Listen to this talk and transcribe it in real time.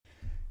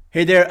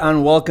Hey there,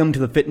 and welcome to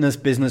the Fitness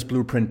Business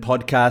Blueprint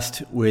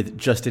podcast with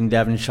Justin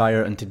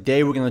Devonshire. And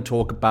today we're going to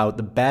talk about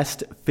the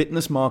best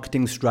fitness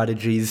marketing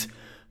strategies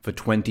for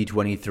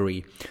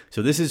 2023.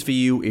 So this is for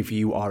you if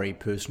you are a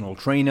personal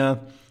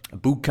trainer, a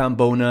bootcamp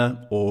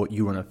owner, or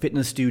you run a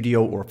fitness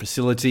studio or a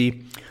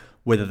facility,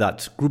 whether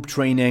that's group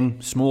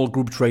training, small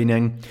group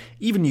training,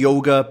 even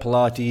yoga,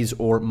 Pilates,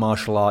 or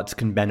martial arts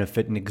can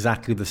benefit in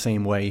exactly the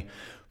same way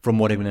from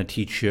what I'm going to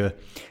teach you.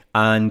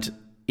 And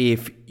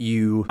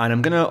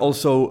I'm going to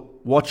also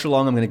watch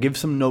along. I'm going to give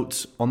some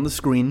notes on the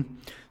screen.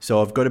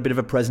 So I've got a bit of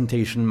a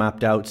presentation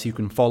mapped out so you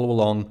can follow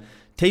along.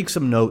 Take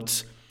some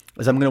notes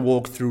as I'm going to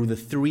walk through the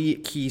 3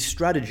 key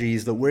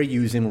strategies that we're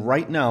using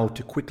right now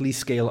to quickly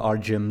scale our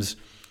gyms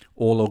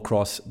all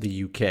across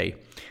the UK.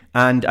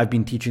 And I've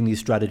been teaching these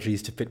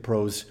strategies to fit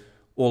pros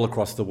all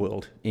across the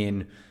world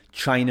in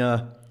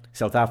China,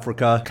 South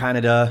Africa,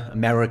 Canada,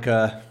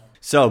 America.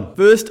 So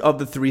first of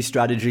the 3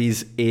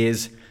 strategies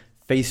is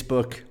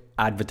Facebook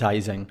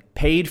advertising.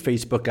 Paid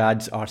Facebook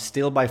ads are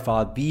still by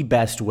far the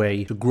best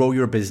way to grow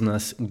your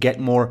business, get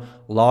more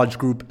large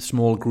group,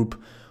 small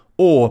group,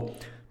 or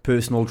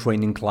personal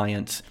training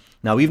clients.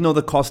 Now, even though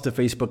the cost of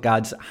Facebook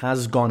ads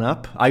has gone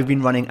up, I've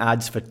been running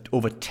ads for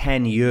over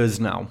 10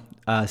 years now.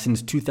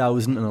 Since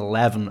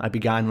 2011, I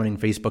began running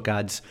Facebook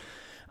ads.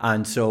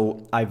 And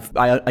so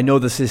I know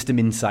the system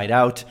inside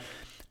out.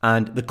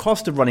 And the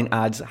cost of running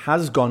ads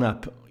has gone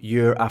up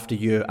year after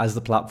year as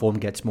the platform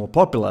gets more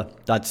popular.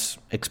 That's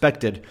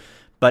expected.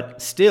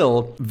 But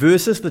still,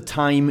 versus the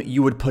time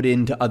you would put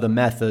into other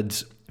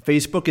methods,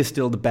 Facebook is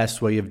still the best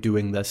way of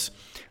doing this.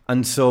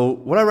 And so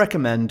what I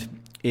recommend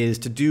is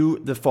to do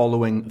the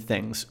following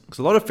things. Because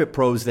a lot of fit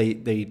pros, they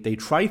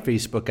try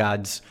Facebook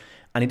ads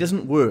and it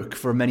doesn't work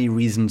for many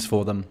reasons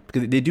for them.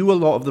 Because they do a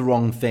lot of the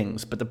wrong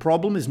things. But the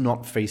problem is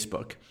not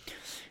Facebook.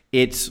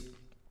 It's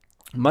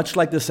much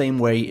like the same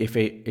way if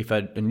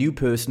a new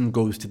person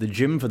goes to the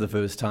gym for the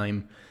first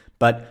time,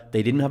 but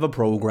they didn't have a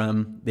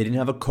program, they didn't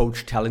have a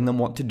coach telling them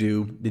what to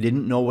do, they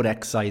didn't know what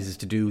exercises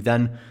to do,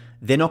 then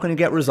they're not going to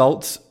get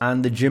results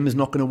and the gym is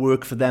not going to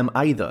work for them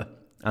either.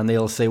 And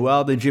they'll say,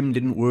 well, the gym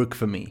didn't work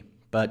for me.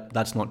 But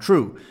that's not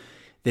true.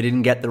 They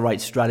didn't get the right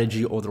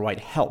strategy or the right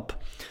help.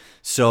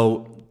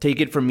 So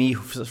take it from me,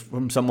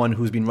 from someone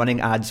who's been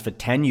running ads for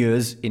 10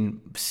 years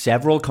in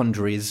several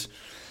countries,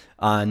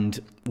 and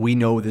we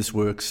know this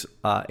works.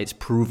 It's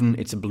proven.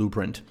 It's a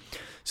blueprint.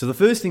 So the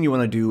first thing you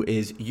want to do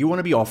is you want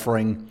to be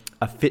offering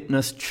a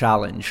fitness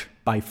challenge.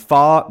 By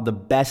far, the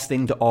best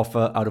thing to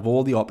offer out of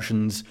all the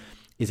options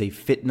is a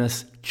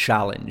fitness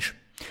challenge.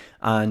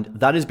 And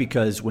that is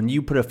because when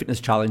you put a fitness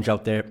challenge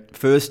out there,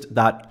 first,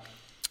 that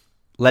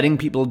letting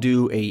people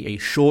do a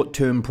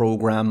short-term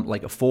program,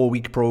 like a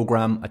 4-week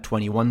program, a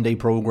 21-day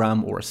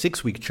program, or a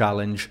 6-week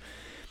challenge,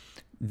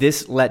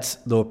 this lets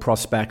the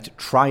prospect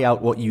try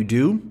out what you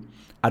do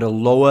at a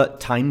lower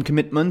time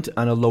commitment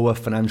and a lower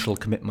financial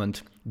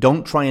commitment.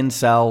 Don't try and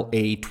sell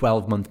a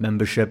 12-month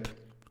membership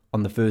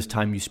on the first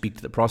time you speak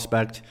to the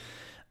prospect.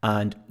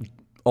 And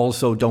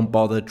also don't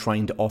bother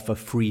trying to offer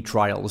free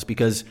trials,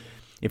 because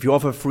if you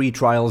offer free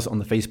trials on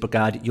the Facebook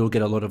ad, you'll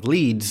get a lot of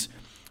leads,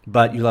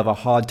 but you'll have a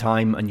hard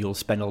time and you'll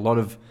spend a lot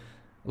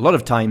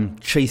of time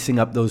chasing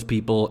up those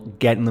people,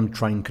 getting them to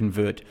try and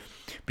convert.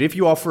 But if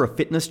you offer a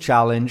fitness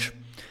challenge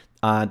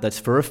that's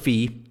for a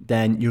fee,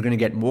 then you're going to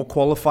get more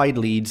qualified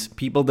leads,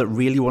 people that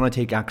really want to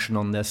take action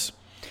on this,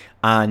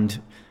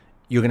 and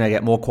you're going to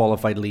get more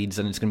qualified leads,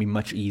 and it's going to be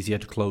much easier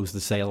to close the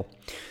sale.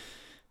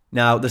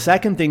 Now, the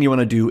second thing you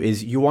want to do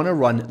is you want to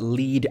run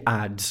lead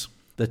ads.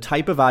 The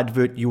type of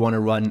advert you want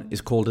to run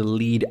is called a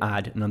lead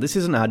ad. Now, this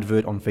is an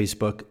advert on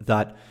Facebook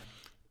that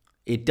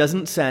it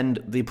doesn't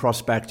send the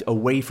prospect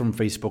away from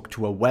Facebook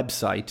to a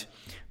website,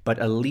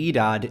 but a lead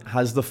ad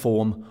has the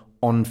form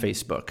on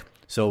Facebook.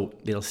 So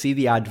they'll see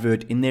the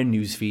advert in their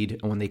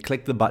newsfeed, and when they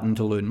click the button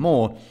to learn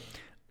more,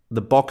 the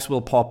box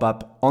will pop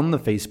up on the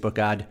Facebook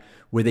ad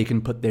where they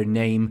can put their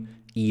name,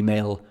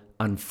 email,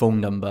 and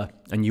phone number.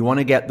 And you want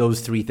to get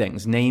those 3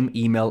 things: name,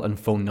 email, and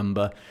phone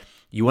number.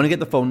 You want to get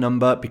the phone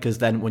number because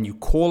then when you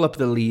call up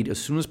the lead as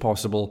soon as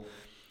possible,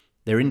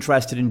 they're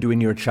interested in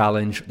doing your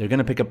challenge, they're going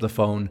to pick up the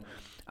phone,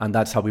 and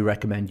that's how we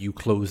recommend you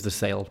close the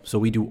sale. So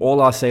we do all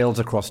our sales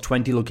across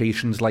 20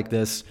 locations like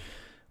this.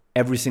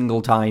 Every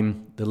single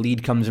time the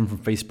lead comes in from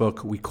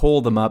Facebook, we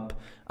call them up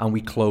and we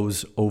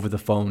close over the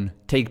phone,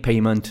 take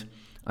payment,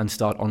 and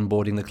start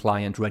onboarding the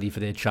client ready for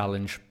their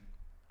challenge.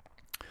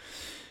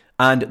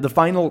 And the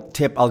final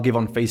tip I'll give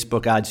on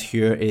Facebook ads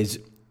here is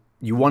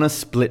you want to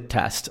split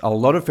test. A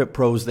lot of fit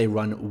pros, they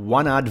run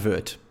one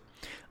advert,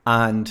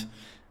 and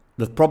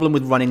the problem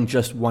with running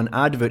just one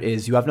advert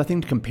is you have nothing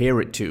to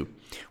compare it to.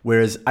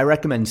 Whereas I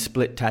recommend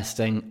split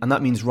testing, and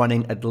that means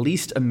running at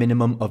least a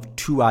minimum of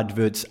 2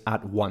 adverts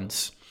at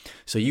once.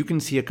 So you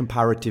can see a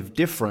comparative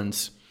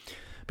difference,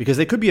 because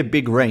there could be a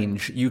big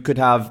range. You could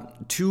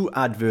have 2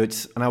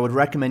 adverts, and I would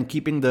recommend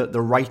keeping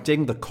the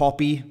writing, the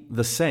copy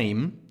the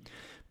same,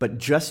 but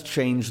just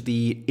change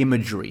the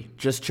imagery,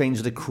 just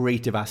change the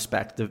creative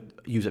aspect.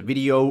 Use a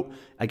video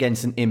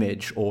against an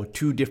image or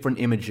 2 different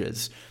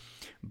images.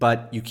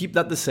 But you keep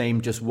that the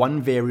same, just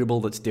one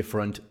variable that's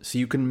different, so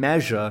you can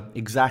measure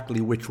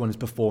exactly which one is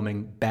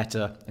performing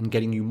better and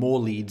getting you more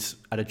leads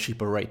at a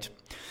cheaper rate.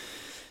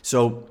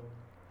 So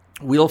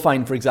we'll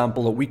find, for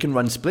example, that we can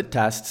run split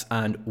tests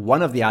and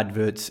one of the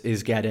adverts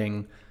is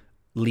getting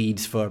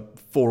leads for $4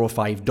 or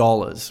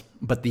 $5,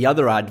 but the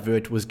other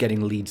advert was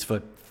getting leads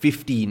for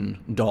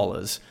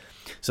 $15.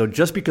 So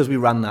just because we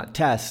ran that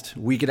test,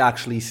 we could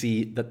actually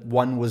see that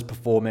one was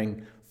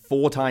performing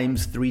 4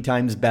 times, 3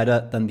 times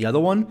better than the other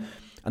one.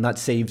 And that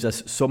saves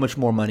us so much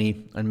more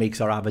money and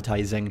makes our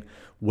advertising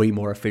way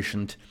more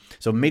efficient.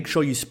 So make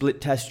sure you split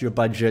test your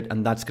budget,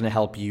 and that's going to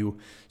help you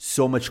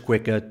so much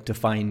quicker to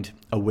find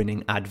a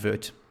winning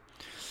advert.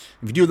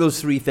 If you do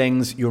those 3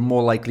 things, you're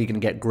more likely going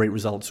to get great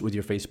results with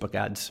your Facebook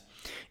ads.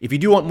 If you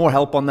do want more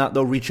help on that,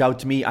 though, reach out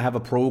to me. I have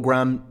a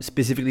program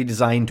specifically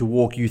designed to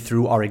walk you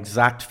through our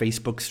exact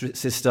Facebook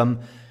system,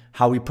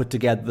 how we put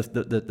together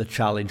the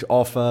challenge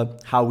offer,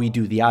 how we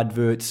do the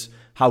adverts,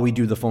 how we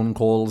do the phone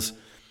calls.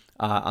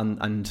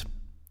 And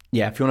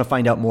yeah, if you want to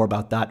find out more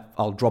about that,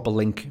 I'll drop a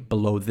link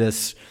below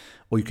this,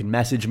 or you can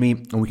message me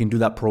and we can do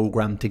that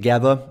program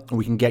together, and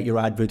we can get your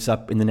adverts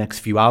up in the next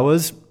few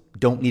hours.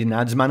 Don't need an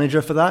ads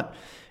manager for that.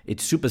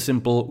 It's super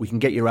simple. We can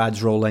get your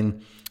ads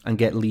rolling and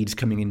get leads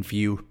coming in for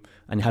you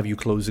and have you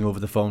closing over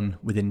the phone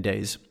within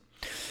days.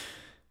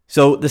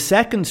 So the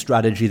second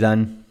strategy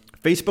then,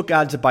 Facebook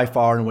ads are by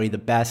far and away the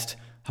best.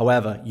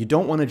 However, you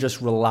don't want to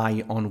just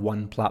rely on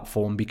one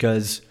platform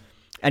because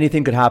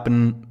anything could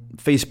happen.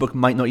 Facebook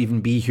might not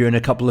even be here in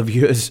a couple of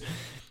years.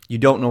 You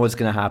don't know what's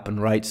going to happen,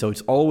 right? So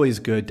it's always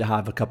good to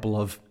have a couple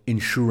of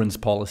insurance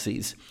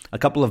policies, a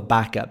couple of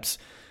backups,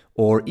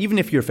 or even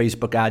if your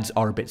Facebook ads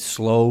are a bit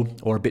slow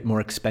or a bit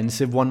more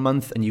expensive one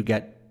month and you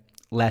get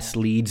less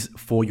leads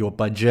for your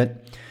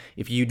budget,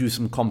 if you do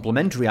some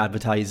complementary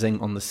advertising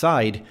on the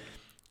side,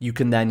 you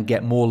can then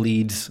get more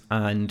leads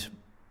and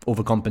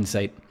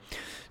overcompensate.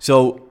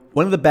 So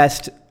one of the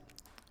best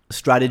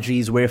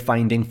strategies we're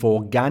finding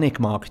for organic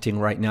marketing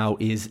right now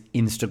is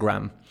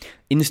Instagram.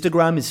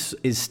 Instagram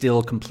is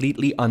still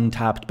completely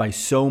untapped by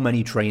so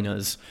many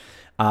trainers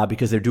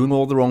because they're doing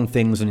all the wrong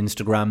things on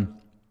Instagram.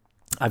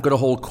 I've got a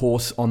whole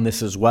course on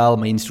this as well,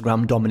 my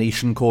Instagram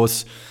domination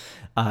course,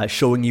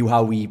 showing you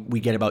how we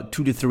get about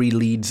 2 to 3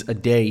 leads a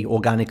day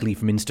organically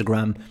from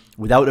Instagram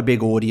without a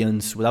big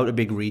audience, without a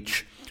big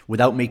reach,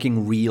 without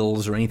making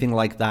reels or anything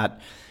like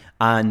that.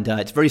 And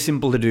it's very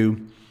simple to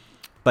do.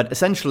 But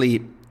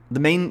essentially, the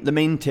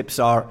main tips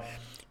are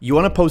you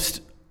want to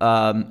post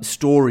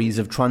stories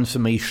of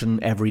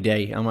transformation every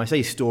day. And when I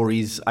say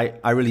stories,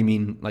 I really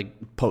mean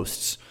like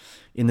posts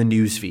in the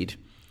newsfeed,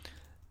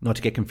 not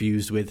to get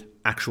confused with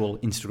actual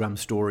Instagram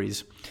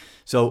stories.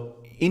 So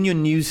in your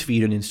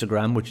newsfeed on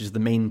Instagram, which is the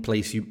main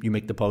place you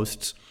make the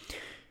posts,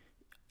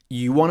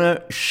 you want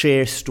to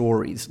share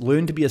stories.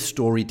 Learn to be a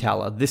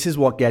storyteller. This is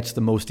what gets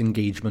the most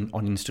engagement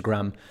on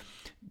Instagram.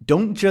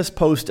 Don't just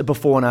post a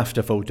before and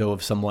after photo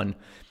of someone.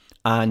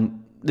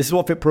 And this is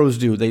what Fit Pros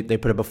do. They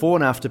put a before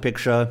and after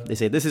picture. They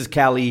say, this is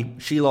Kelly.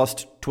 She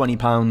lost 20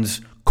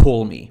 pounds.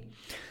 Call me.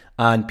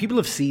 And people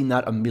have seen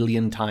that a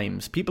million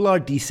times. People are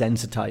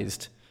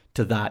desensitized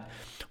to that.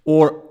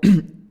 Or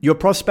your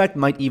prospect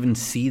might even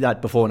see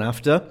that before and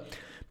after,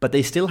 but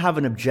they still have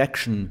an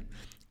objection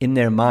in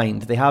their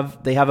mind. They have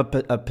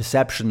a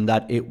perception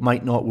that it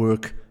might not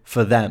work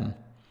for them.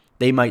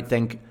 They might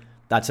think,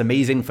 that's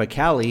amazing for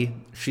Kelly.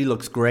 She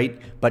looks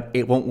great, but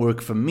it won't work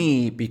for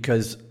me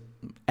because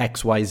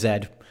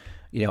XYZ.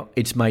 You know,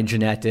 it's my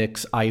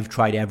genetics. I've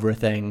tried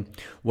everything.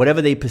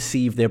 Whatever they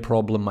perceive their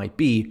problem might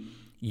be,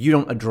 you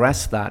don't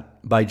address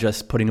that by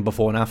just putting a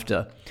before and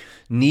after.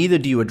 Neither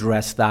do you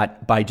address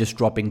that by just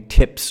dropping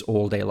tips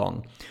all day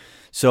long.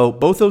 So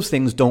both those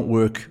things don't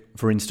work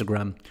for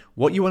Instagram.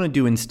 What you want to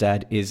do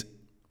instead is,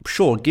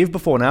 sure, give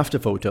before and after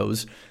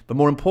photos, but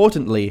more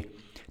importantly,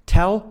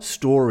 tell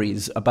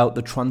stories about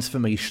the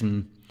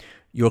transformation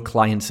your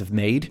clients have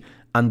made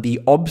and the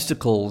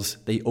obstacles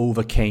they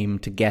overcame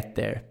to get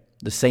there.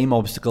 The same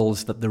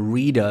obstacles that the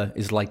reader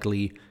is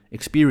likely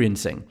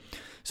experiencing.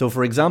 So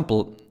for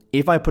example,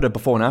 if I put a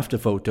before and after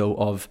photo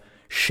of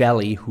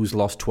Shelley who's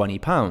lost 20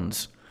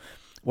 pounds,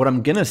 what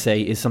I'm going to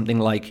say is something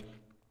like,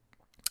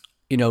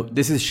 you know,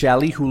 this is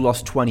Shelley who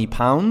lost 20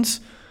 pounds,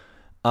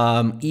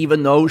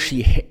 even though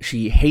she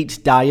hates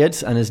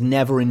diets and has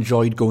never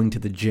enjoyed going to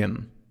the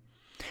gym.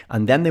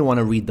 And then they want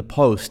to read the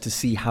post to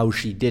see how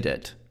she did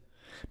it.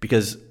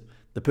 Because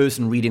the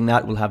person reading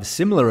that will have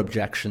similar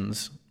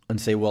objections and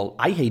say, well,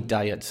 I hate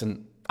diets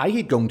and I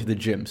hate going to the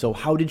gym, so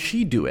how did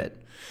she do it?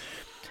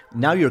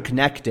 Now you're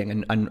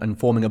connecting and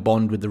forming a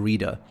bond with the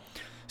reader.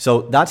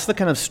 So that's the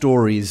kind of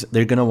stories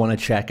they're going to want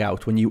to check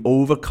out when you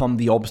overcome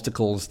the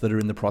obstacles that are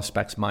in the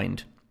prospect's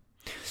mind.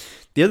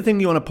 The other thing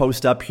you want to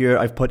post up here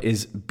I've put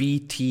is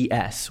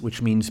BTS,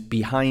 which means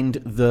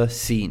behind the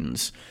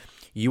scenes.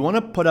 You want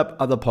to put up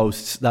other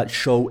posts that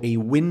show a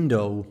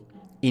window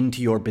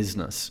into your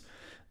business.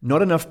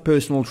 Not enough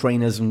personal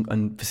trainers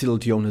and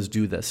facility owners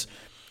do this.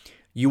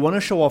 You want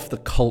to show off the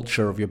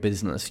culture of your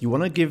business. You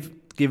want to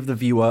give the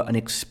viewer an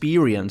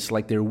experience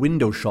like they're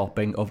window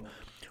shopping of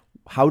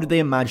How do they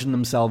imagine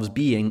themselves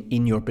being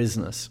in your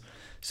business?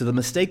 So the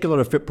mistake a lot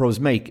of fit pros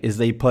make is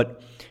they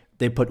put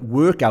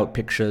workout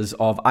pictures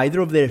of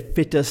either of their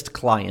fittest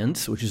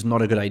clients, which is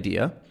not a good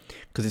idea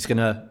because it's going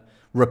to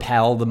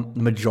repel the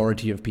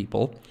majority of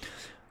people.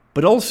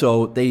 But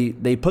also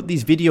they put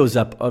these videos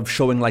up of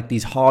showing like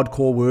these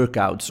hardcore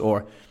workouts,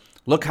 or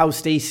look how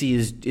Stacy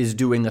is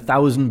doing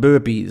 1,000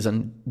 burpees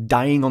and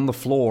dying on the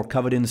floor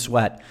covered in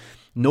sweat.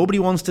 Nobody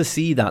wants to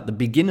see that. The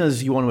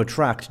beginners you want to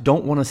attract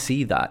don't want to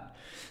see that.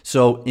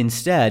 So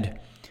instead,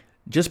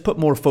 just put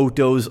more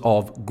photos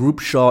of group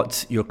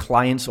shots, your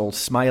clients all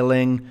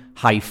smiling,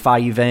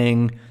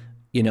 high-fiving,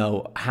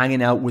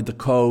 hanging out with the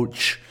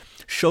coach.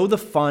 Show the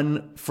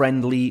fun,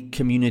 friendly,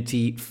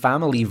 community,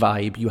 family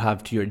vibe you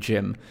have to your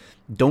gym.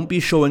 Don't be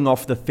showing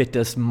off the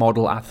fittest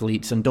model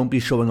athletes, and don't be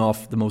showing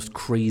off the most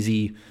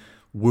crazy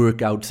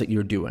workouts that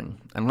you're doing.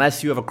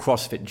 Unless you have a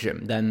CrossFit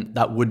gym, then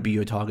that would be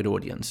your target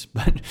audience.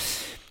 But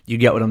you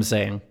get what I'm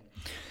saying.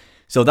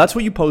 So that's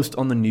what you post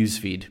on the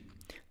newsfeed.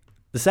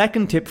 The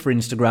second tip for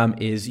Instagram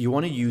is you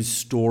want to use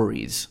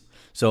stories.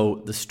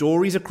 So the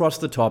stories across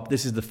the top,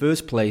 this is the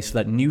first place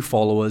that new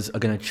followers are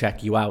going to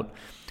check you out.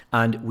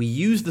 And we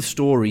use the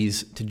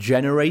stories to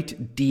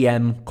generate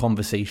DM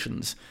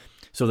conversations.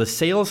 So the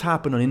sales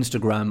happen on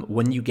Instagram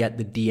when you get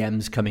the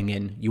DMs coming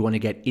in. You want to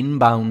get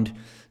inbound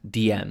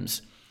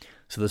DMs.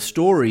 So the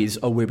stories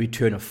are where we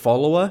turn a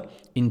follower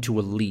into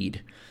a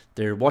lead.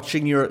 They're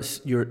watching your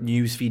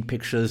newsfeed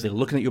pictures. They're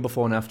looking at your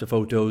before and after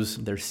photos.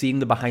 They're seeing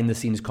the behind the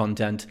scenes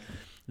content.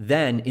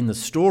 Then in the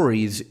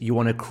stories, you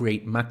want to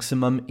create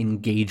maximum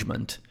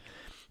engagement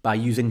by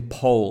using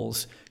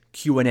polls,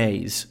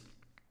 Q&As,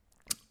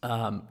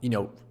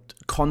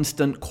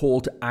 constant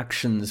call to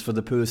actions for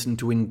the person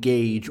to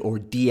engage or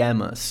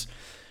DM us.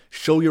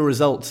 Show your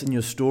results in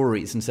your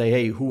stories and say,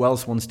 hey, who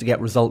else wants to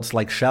get results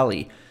like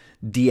Shelly?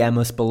 DM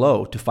us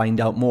below to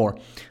find out more.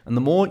 And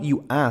the more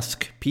you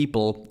ask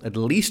people at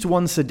least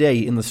once a day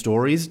in the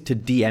stories to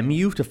DM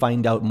you to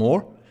find out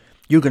more,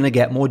 you're going to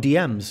get more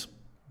DMs.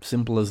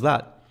 Simple as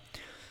that.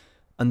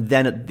 And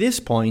then at this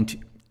point,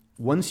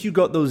 once you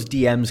got those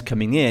DMs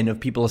coming in of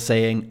people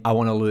saying, I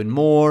want to learn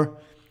more,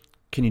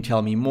 can you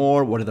tell me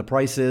more? What are the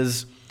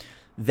prices?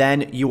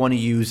 Then you want to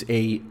use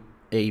a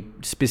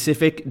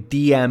specific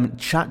DM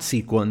chat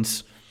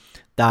sequence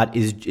that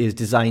is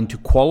designed to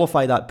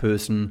qualify that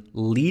person,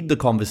 lead the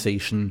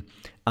conversation,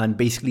 and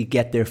basically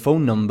get their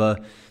phone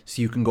number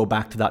so you can go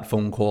back to that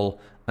phone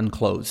call and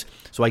close.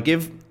 So I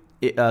give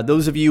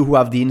those of you who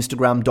have the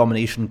Instagram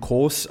domination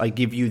course, I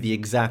give you the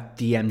exact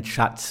DM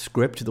chat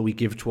script that we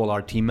give to all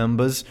our team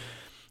members.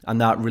 And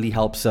that really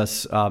helps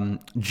us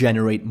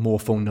generate more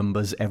phone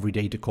numbers every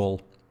day to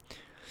call.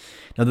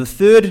 Now, the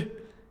third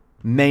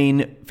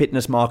main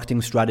fitness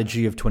marketing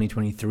strategy of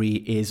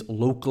 2023 is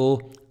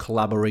local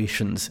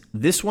collaborations.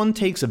 This one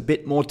takes a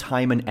bit more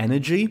time and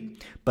energy,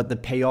 but the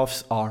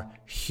payoffs are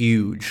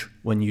huge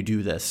when you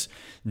do this.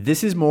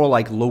 This is more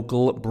like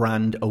local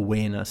brand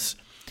awareness.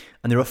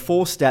 And there are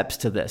 4 steps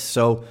to this.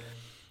 So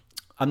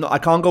I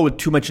can't go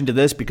too much into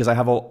this because I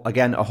have,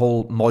 a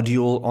whole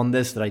module on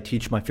this that I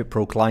teach my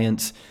FitPro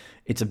clients.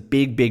 It's a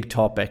big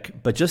topic.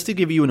 But just to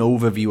give you an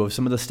overview of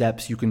some of the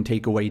steps you can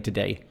take away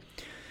today.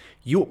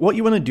 What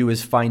you want to do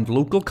is find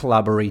local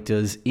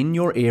collaborators in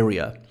your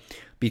area,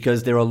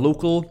 because there are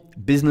local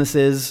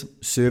businesses,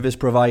 service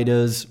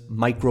providers,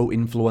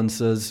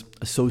 micro-influencers,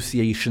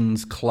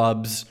 associations,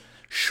 clubs,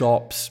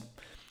 shops,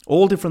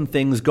 all different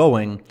things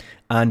going.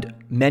 And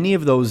many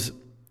of those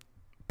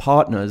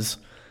partners,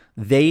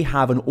 they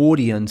have an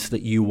audience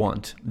that you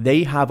want.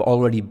 They have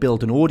already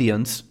built an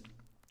audience,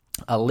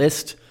 a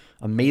list,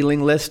 a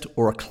mailing list,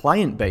 or a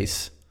client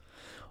base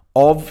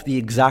of the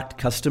exact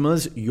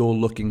customers you're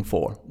looking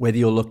for, whether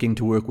you're looking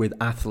to work with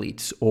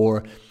athletes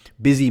or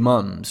busy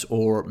mums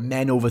or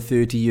men over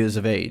 30 years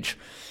of age.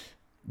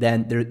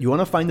 Then you want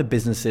to find the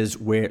businesses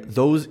where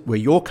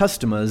your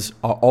customers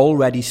are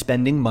already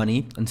spending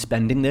money and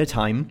spending their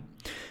time,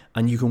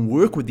 and you can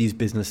work with these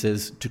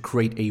businesses to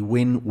create a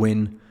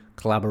win-win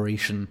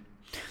collaboration.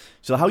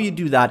 So how you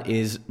do that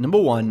is, number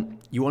 1,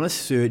 you want to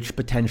search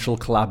potential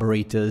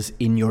collaborators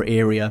in your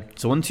area.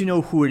 So once you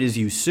know who it is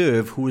you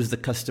serve, who is the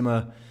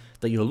customer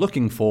that you're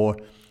looking for,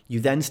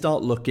 you then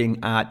start looking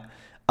at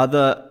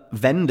other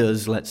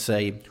vendors, let's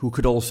say, who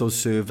could also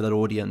serve that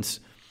audience.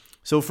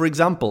 So for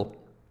example,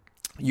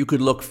 you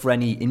could look for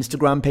any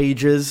Instagram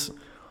pages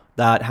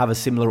that have a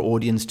similar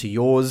audience to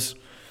yours.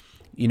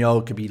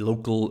 It could be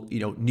local,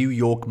 New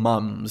York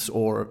mums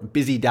or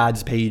busy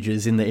dads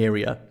pages in the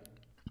area.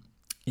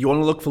 You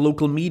want to look for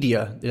local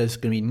media. There's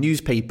going to be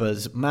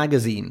newspapers,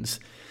 magazines,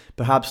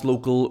 perhaps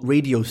local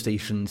radio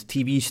stations,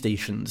 TV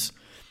stations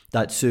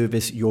that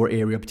service your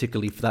area,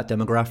 particularly for that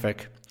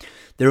demographic.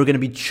 There are going to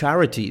be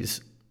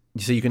charities.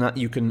 So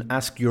you can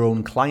ask your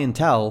own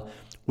clientele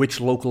which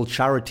local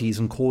charities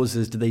and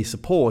causes do they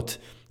support,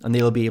 and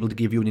they'll be able to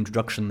give you an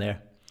introduction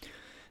there.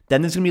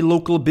 Then there's going to be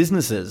local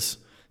businesses.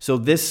 So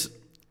this,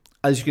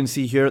 as you can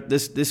see here,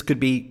 this could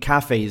be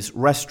cafes,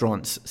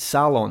 restaurants,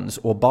 salons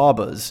or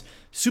barbers,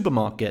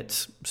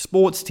 supermarkets,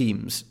 sports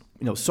teams,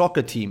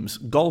 soccer teams,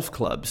 golf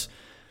clubs,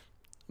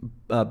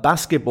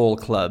 basketball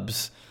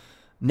clubs,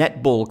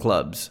 netball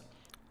clubs,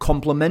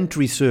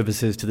 complementary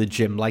services to the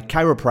gym like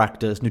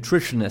chiropractors,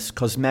 nutritionists,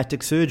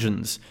 cosmetic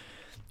surgeons,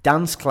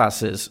 dance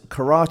classes,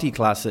 karate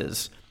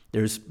classes.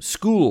 There's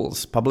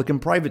schools, public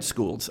and private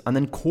schools, and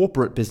then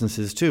corporate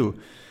businesses too.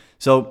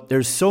 So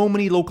there's so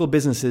many local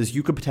businesses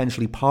you could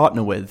potentially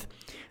partner with.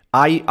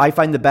 I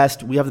find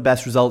we have the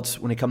best results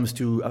when it comes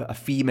to a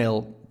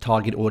female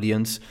target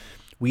audience.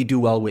 We do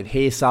well with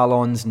hair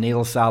salons,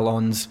 nail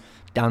salons,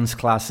 dance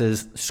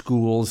classes,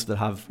 schools that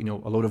have,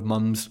 a lot of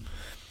mums.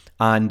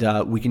 And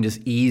we can just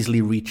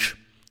easily reach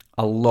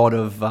a lot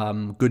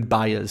of good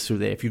buyers through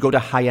there. If you go to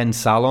high-end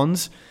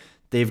salons,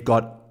 they've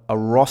got a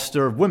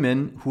roster of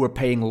women who are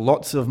paying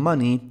lots of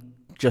money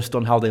just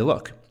on how they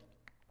look.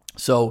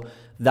 So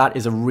that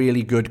is a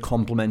really good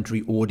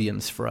complementary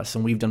audience for us.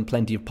 And we've done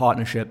plenty of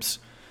partnerships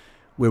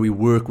where we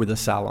work with the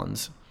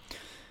salons.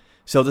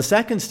 So the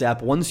second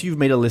step, once you've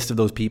made a list of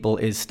those people,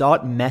 is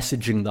start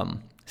messaging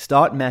them.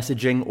 Start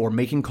messaging or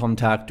making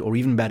contact, or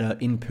even better,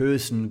 in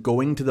person,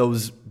 going to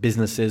those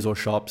businesses or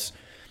shops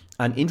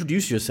and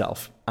introduce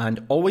yourself.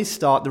 And always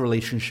start the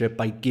relationship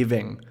by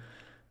giving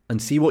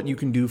and see what you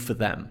can do for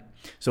them.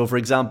 So for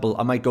example,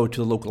 I might go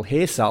to the local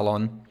hair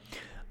salon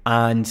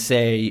and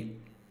say,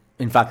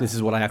 in fact, this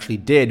is what I actually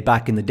did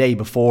back in the day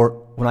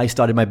when I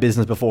started my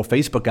business, before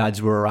Facebook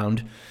ads were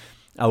around.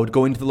 I would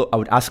I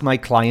would ask my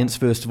clients,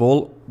 first of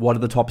all, what are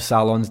the top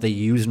salons they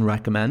use and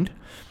recommend.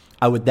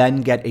 I would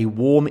then get a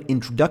warm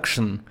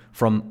introduction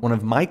from one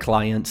of my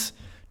clients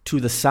to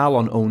the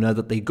salon owner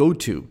that they go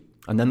to.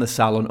 And then the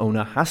salon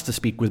owner has to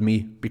speak with me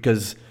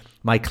because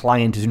my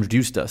client has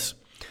introduced us.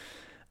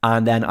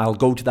 And then I'll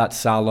go to that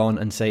salon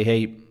and say,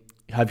 hey,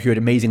 I've heard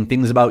amazing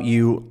things about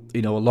you.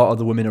 A lot of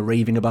the women are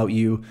raving about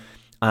you.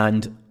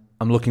 And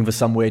I'm looking for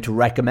somewhere to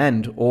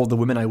recommend all the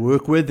women I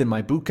work with in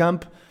my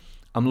bootcamp.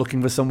 I'm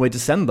looking for somewhere to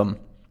send them.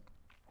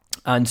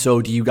 And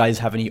so do you guys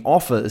have any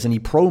offers, any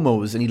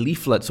promos, any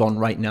leaflets on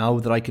right now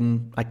that I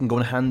can go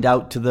and hand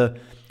out to the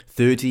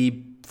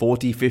 30,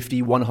 40,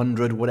 50,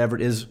 100, whatever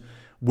it is,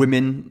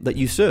 women that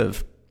you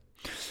serve?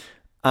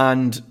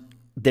 And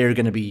they're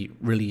going to be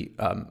really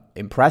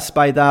impressed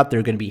by that.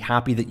 They're going to be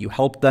happy that you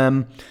helped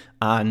them.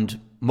 And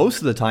most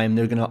of the time,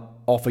 they're going to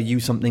offer you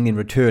something in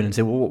return and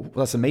say, well,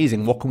 that's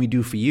amazing. What can we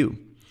do for you?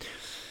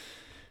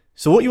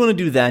 So what you want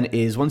to do then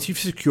is, once you've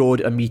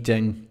secured a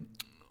meeting,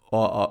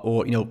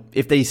 or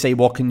if they say,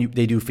 what can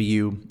they do for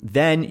you?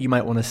 Then you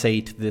might want to say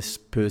to this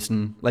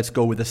person, let's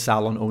go with the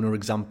salon owner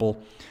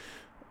example.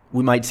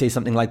 We might say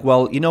something like,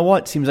 well, you know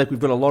what? Seems like we've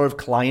got a lot of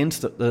clients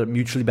that are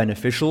mutually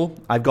beneficial.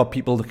 I've got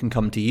people that can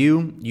come to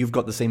you. You've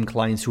got the same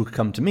clients who could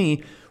come to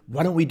me.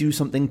 Why don't we do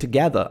something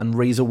together and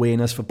raise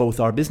awareness for both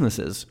our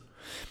businesses?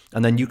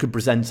 And then you could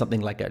present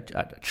something like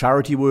a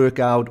charity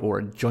workout or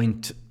a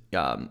joint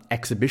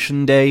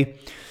exhibition day.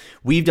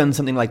 We've done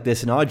something like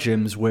this in our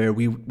gyms where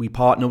we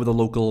partner with a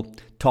local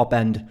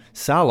top-end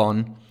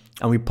salon,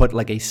 and we put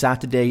like a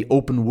Saturday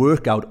open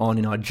workout on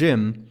in our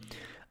gym,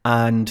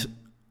 and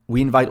we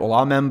invite all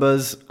our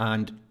members,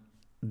 and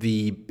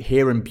the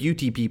hair and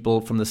beauty people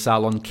from the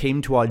salon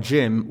came to our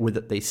gym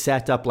they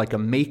set up like a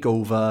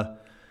makeover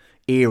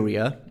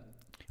area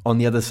on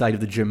the other side of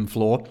the gym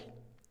floor.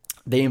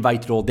 They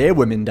invited all their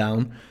women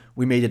down.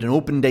 We made it an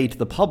open day to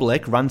the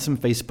public, ran some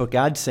Facebook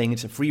ads saying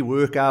it's a free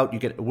workout, you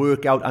get a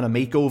workout and a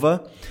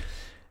makeover.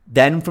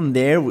 Then from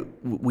there,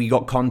 we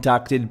got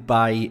contacted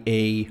by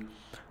a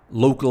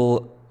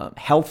local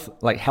health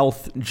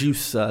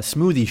juice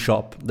smoothie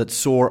shop that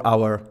saw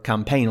our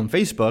campaign on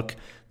Facebook.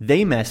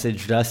 They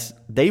messaged us,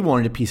 they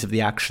wanted a piece of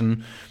the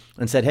action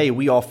and said, hey,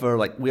 we have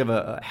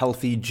a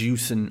healthy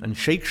juice and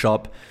shake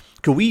shop.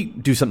 Could we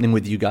do something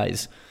with you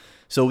guys?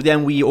 So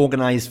then we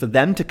organized for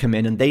them to come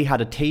in, and they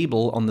had a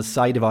table on the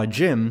side of our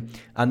gym,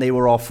 and they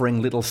were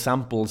offering little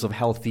samples of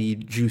healthy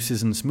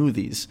juices and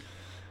smoothies.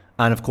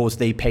 And of course,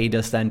 they paid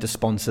us then to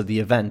sponsor the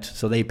event.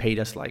 So they paid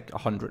us like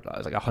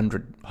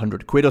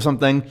 100 quid or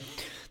something.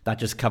 That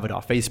just covered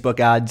our Facebook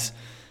ads.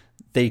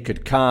 They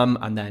could come,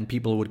 and then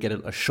people would get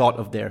a shot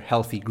of their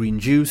healthy green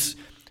juice,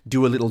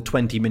 do a little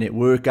 20-minute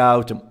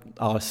workout.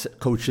 Our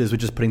coaches were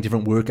just putting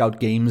different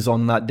workout games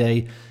on that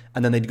day.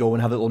 And then they'd go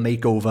and have a little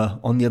makeover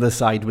on the other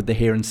side with the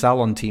hair and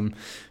salon team.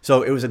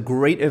 So it was a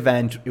great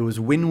event. It was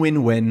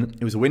win-win-win.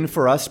 It was a win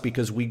for us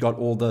because we got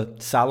all the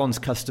salon's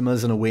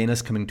customers and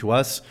awareness coming to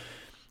us.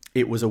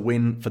 It was a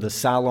win for the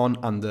salon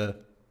and the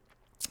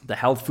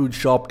health food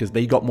shop because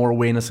they got more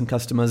awareness and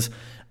customers.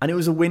 And it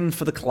was a win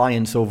for the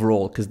clients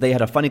overall because they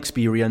had a fun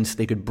experience.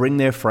 They could bring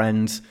their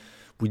friends.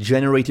 We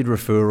generated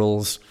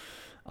referrals.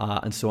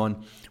 And so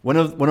on. One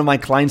of my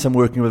clients I'm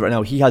working with right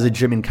now, he has a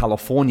gym in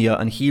California,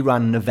 and he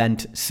ran an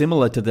event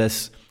similar to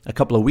this a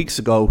couple of weeks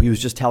ago. He was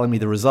just telling me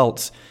the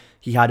results.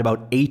 He had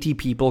about 80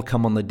 people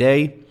come on the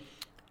day,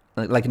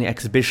 like an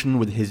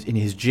exhibition in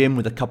his gym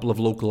with a couple of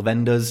local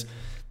vendors.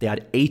 They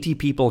had 80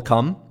 people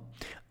come,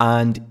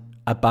 and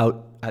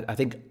about, I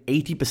think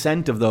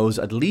 80% of those,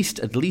 at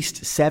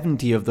least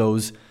 70 of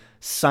those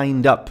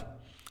signed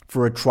up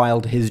for a trial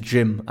to his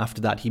gym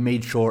after that. He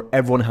made sure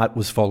everyone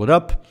was followed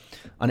up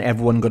and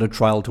everyone got a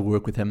trial to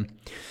work with him.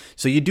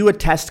 So you do a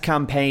test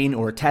campaign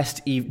or a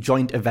test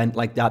joint event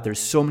like that. There's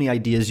so many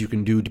ideas you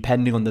can do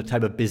depending on the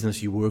type of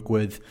business you work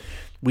with.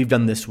 We've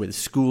done this with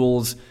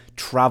schools,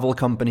 travel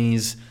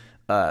companies,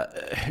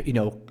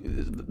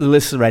 the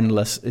lists are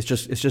endless. It's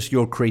just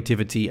your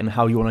creativity and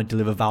how you want to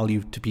deliver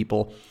value to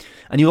people.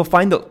 And you'll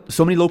find that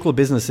so many local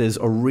businesses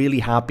are really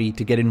happy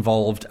to get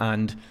involved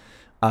and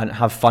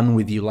have fun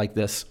with you like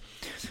this.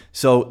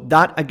 So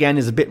that, again,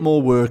 is a bit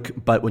more work,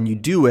 but when you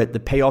do it, the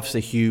payoffs are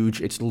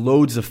huge. It's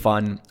loads of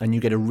fun, and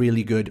you get a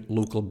really good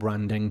local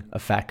branding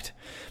effect.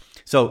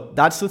 So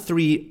that's the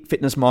 3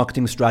 fitness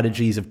marketing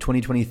strategies of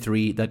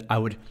 2023 that I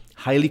would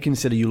highly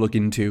consider you look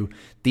into.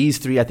 These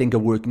 3, I think, are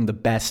working the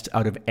best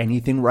out of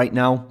anything right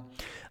now.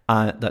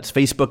 That's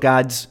Facebook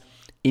ads,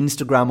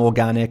 Instagram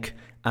organic,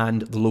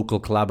 and the local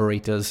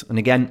collaborators. And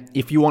again,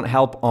 if you want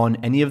help on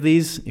any of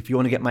these, if you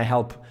want to get my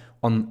help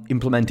on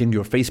implementing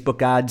your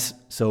Facebook ads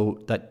so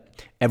that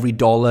every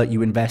dollar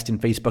you invest in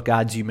Facebook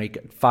ads, you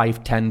make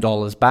 $5,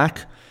 $10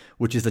 back,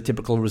 which is the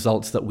typical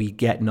results that we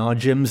get in our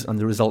gyms and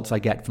the results I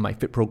get for my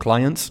FitPro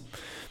clients.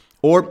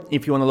 Or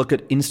if you want to look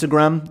at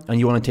Instagram and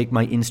you want to take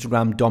my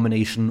Instagram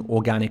Domination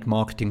Organic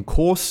Marketing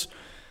course,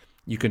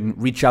 you can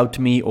reach out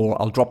to me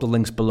or I'll drop the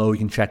links below. You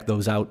can check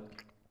those out.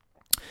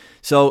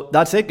 So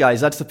that's it,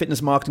 guys. That's the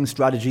fitness marketing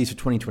strategies for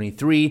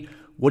 2023.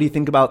 What do you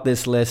think about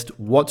this list?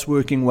 What's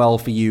working well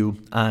for you?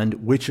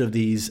 And which of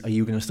these are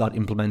you going to start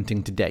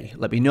implementing today?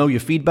 Let me know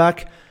your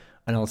feedback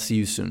and I'll see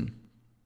you soon.